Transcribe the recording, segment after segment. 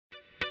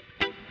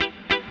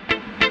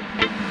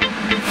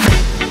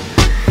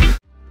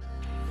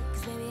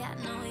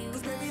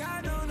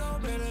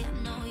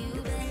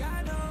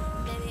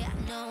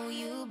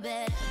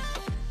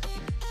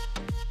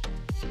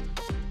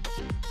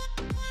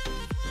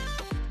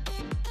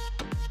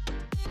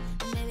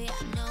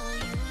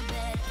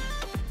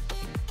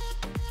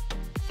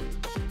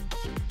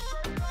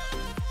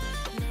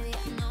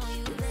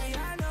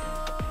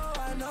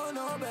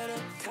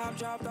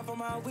dropped off on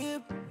my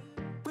whip.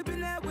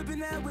 Whipping that, whipping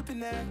that, whipping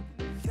that.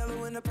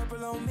 Yellow and the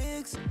purple on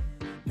mix.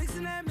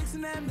 Mixing that, mixing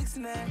that,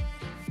 mixing that.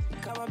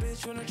 Caught my bitch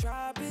from the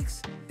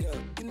tropics. Yeah,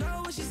 you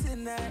know where she's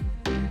sitting at.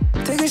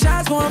 Taking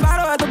shots, one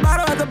bottle at the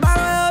bottle at the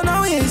bottle. Hell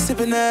no, we ain't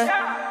sipping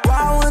that.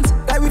 Wild ones,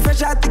 like we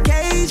fresh out the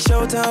cage.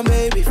 Showtime,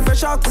 baby,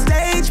 fresh off the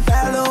stage.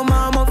 Bad little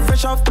mama,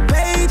 fresh off the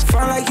page.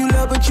 Front like you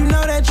love, but you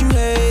know that you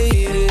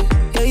hate it.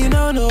 Yeah, you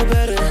know no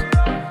better.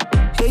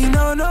 Yeah, you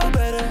know no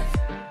better.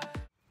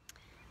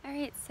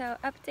 Alright, so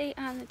update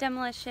on the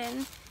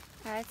demolition.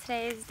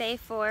 Today is day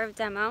 4 of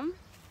demo.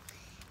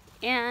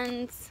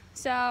 And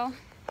so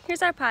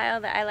here's our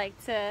pile that I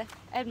like to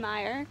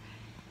admire.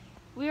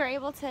 We were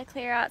able to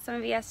clear out some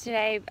of it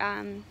yesterday,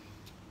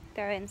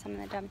 throw in some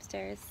of the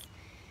dumpsters.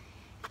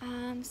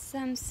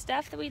 Some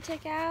stuff that we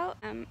took out.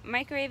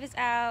 Microwave is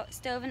out,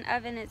 stove and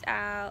oven is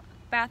out,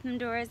 bathroom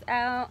door is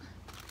out.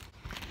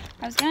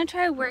 I was going to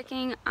try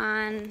working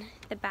on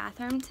the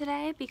bathroom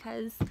today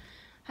because I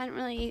hadn't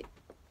really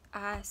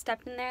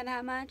stepped in there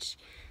that much.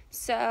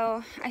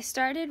 So I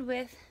started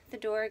with the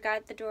door,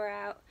 got the door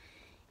out,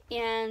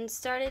 and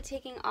started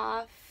taking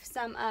off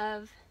some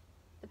of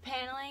the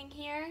paneling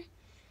here.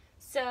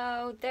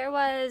 So there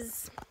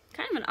was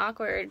kind of an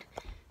awkward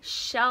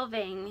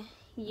shelving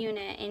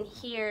unit in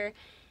here.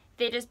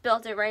 They just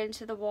built it right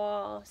into the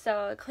wall.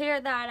 So I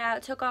cleared that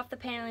out, took off the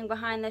paneling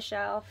behind the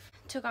shelf,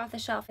 took off the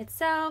shelf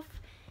itself.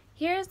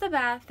 Here's the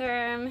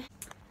bathroom.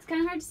 It's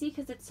kind of hard to see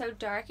because it's so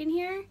dark in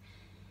here,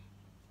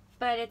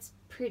 but it's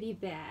pretty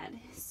bad.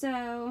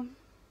 So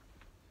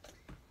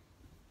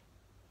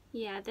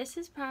yeah, this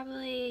is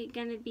probably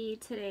gonna be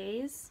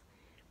today's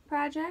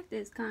project,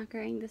 is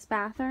conquering this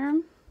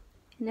bathroom.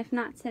 And if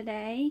not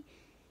today,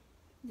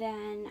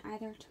 then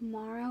either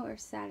tomorrow or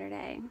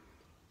Saturday.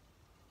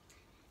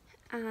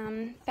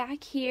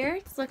 Back here,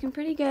 it's looking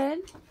pretty good.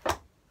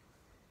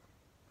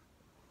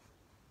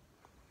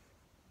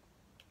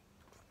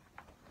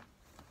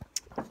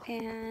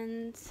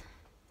 And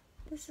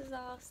this is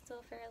all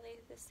still fairly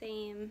the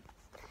same.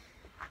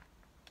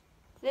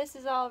 This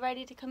is all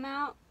ready to come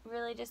out,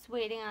 really just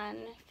waiting on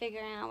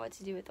figuring out what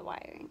to do with the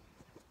wiring.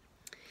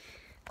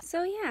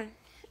 So yeah,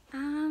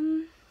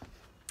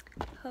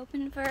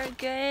 hoping for a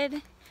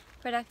good,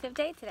 productive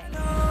day today.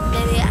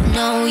 Baby, I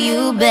know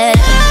you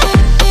better.